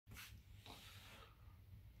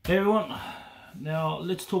Hey everyone, now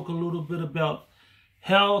let's talk a little bit about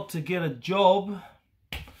how to get a job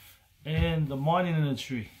in the mining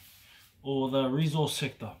industry or the resource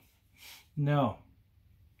sector. Now,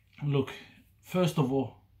 look, first of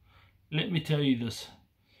all, let me tell you this.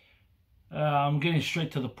 I'm getting straight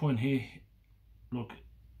to the point here. Look,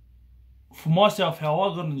 for myself, how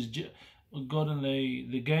I got in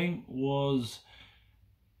the game was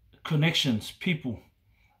connections, people,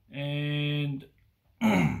 and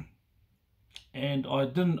and I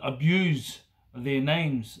didn't abuse their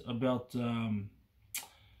names about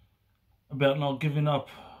not giving up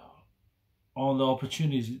on the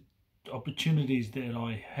opportunities that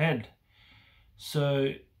I had.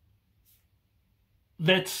 So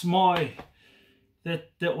that's that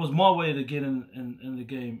was my way to get in the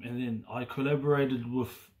game, and then I collaborated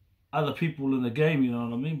with other people in the game, you know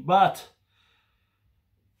what I mean? But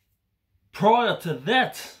prior to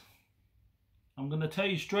that, I'm going to tell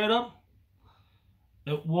you straight up,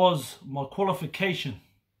 it was my qualification.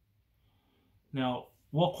 Now,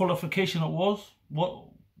 what qualification it was, what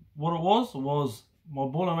it was my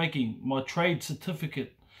boiler making, my trade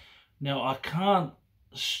certificate. Now, I can't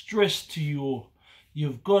stress to you,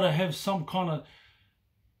 you've got to have some kind of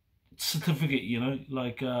certificate, you know,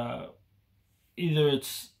 like either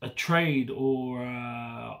it's a trade or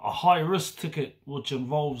a high risk ticket, which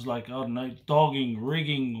involves, like, I don't know, dogging,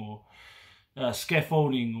 rigging, or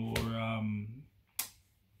scaffolding,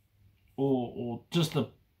 or just a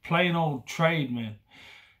plain old trade, man.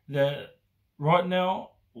 That right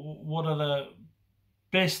now, what are the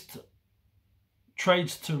best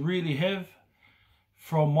trades to really have,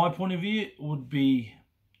 from my point of view, would be,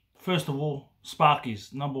 first of all,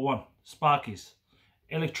 sparkies. Number one, sparkies,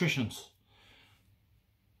 electricians.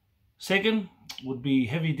 Second would be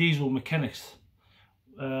heavy diesel mechanics,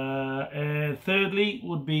 and thirdly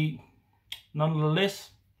would be,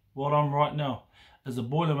 nonetheless, what I'm right now as a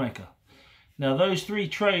boilermaker. Now, those three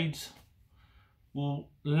trades will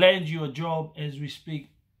land you a job as we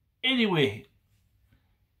speak anywhere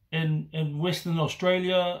in Western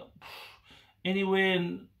Australia, anywhere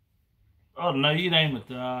in, I don't know, you name it,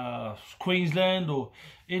 Queensland, or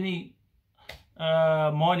any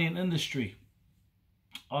mining industry.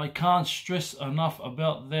 I can't stress enough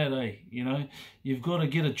about that, you know, you've got to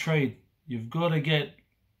get a trade, you've got to get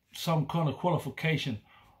some kind of qualification,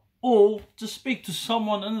 or to speak to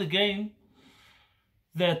someone in the game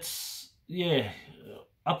that's, yeah,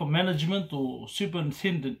 upper management or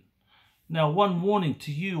superintendent. Now, one warning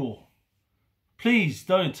to you all, please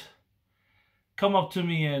don't come up to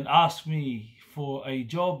me and ask me for a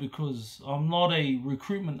job, because I'm not a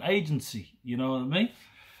recruitment agency, you know what I mean?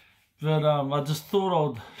 But I just thought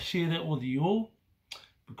I'd share that with you all,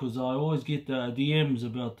 because I always get DMs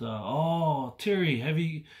about, oh,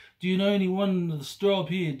 Terry, do you know anyone at this job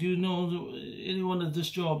here? Do you know anyone at this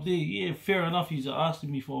job there? Yeah, fair enough, he's asking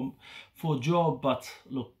me for a job, but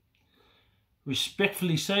look,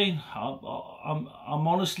 respectfully saying, I'm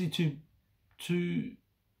honestly too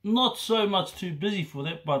not so much too busy for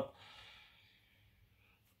that, but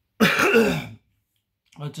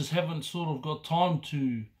I just haven't sort of got time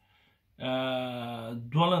to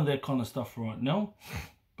dwell on that kind of stuff right now.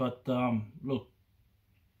 But look,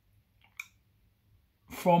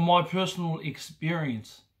 from my personal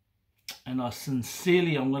experience, and I'm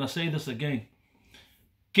going to say this again,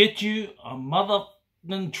 get you a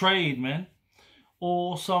motherfucking trade, man,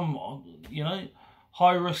 or some, you know,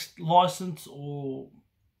 high risk license, or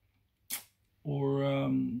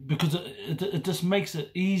because it just makes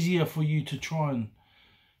it easier for you to try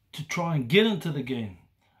and get into the game,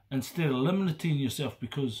 instead of limiting yourself.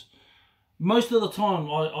 Because most of the time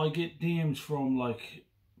I get DMs from, like,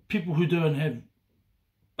 people who don't have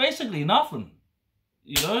basically nothing,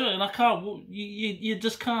 you know, and I can't, you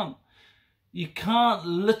just can't, you can't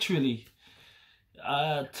literally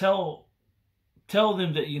tell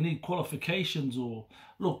them that you need qualifications. Or,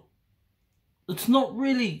 look, it's not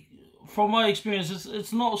really, from my experience,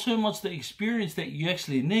 it's not so much the experience that you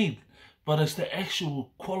actually need, but it's the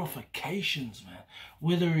actual qualifications, man.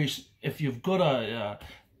 Whether it's, if you've got a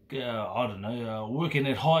I don't know, working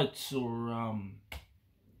at heights, or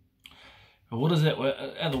what is that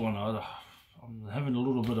other one? I'm having a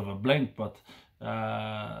little bit of a blank, but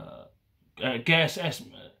gas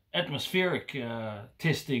atmospheric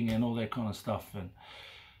testing and all that kind of stuff, and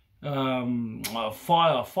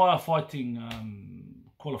firefighting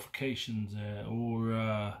qualifications,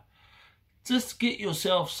 or just get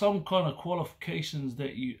yourself some kind of qualifications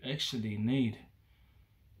that you actually need.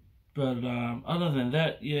 But other than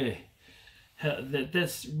that, yeah,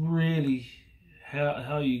 that's really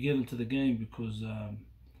how you get into the game, because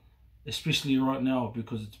especially right now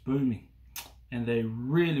because it's booming. And they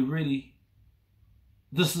really,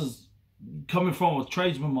 this is coming from a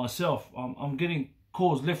tradesman myself. I'm getting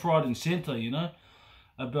calls left, right and center, you know,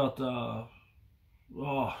 about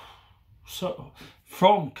so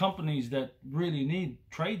from companies that really need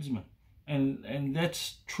tradesmen, and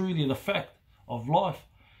that's truly the fact of life,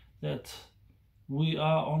 that we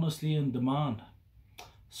are honestly in demand.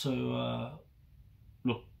 So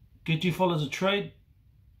look, get you fellas a trade,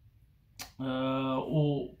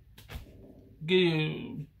 or get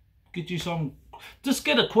you some, just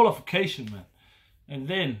get a qualification, man, and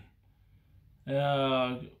then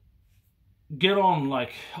get on,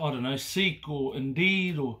 like, I don't know, Seek or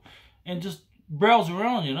Indeed, and just browse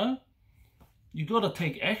around, you know. You got to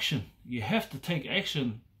take action. You have to take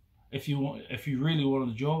action if you really want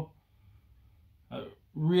a job.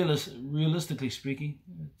 Realistically speaking,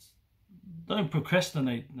 don't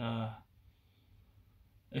procrastinate,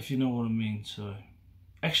 if you know what I mean. So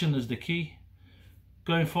action is the key.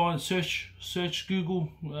 Go and find, search Google,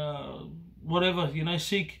 whatever, you know,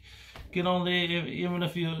 Seek, get on there, even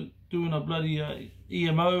if you're doing a bloody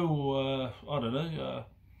EMO or I don't know,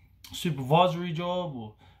 supervisory job,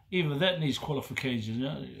 or even that needs qualifications, you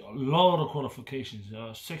know, a lot of qualifications,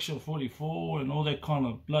 section 44 and all that kind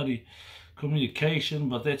of bloody communication.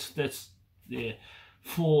 But that's yeah,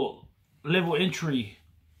 for level entry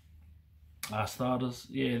starters.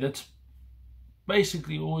 Yeah, that's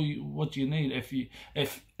basically what you need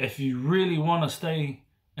if you really want to stay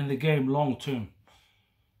in the game long term.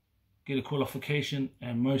 Get a qualification,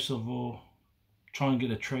 and most of all, try and get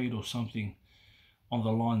a trade or something on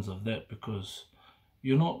the lines of that, because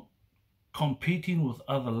you're not competing with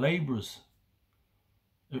other laborers.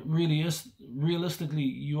 It really is, realistically,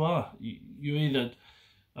 you are. You're either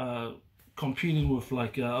competing with,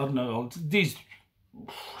 like, I don't know, these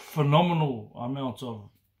phenomenal amounts of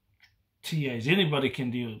TAs. Anybody can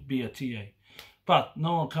be a TA, but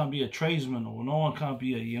no one can be a tradesman, or no one can't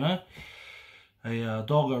be a, you know, a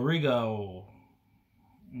dogger rigger, or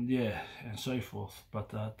yeah, and so forth.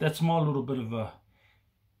 But that's my little bit of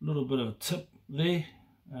a tip there.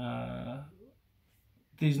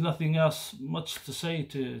 There's nothing else much to say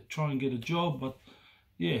to try and get a job, but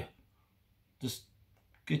yeah, just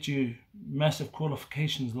get you massive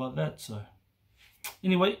qualifications like that. So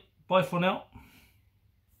anyway, bye for now.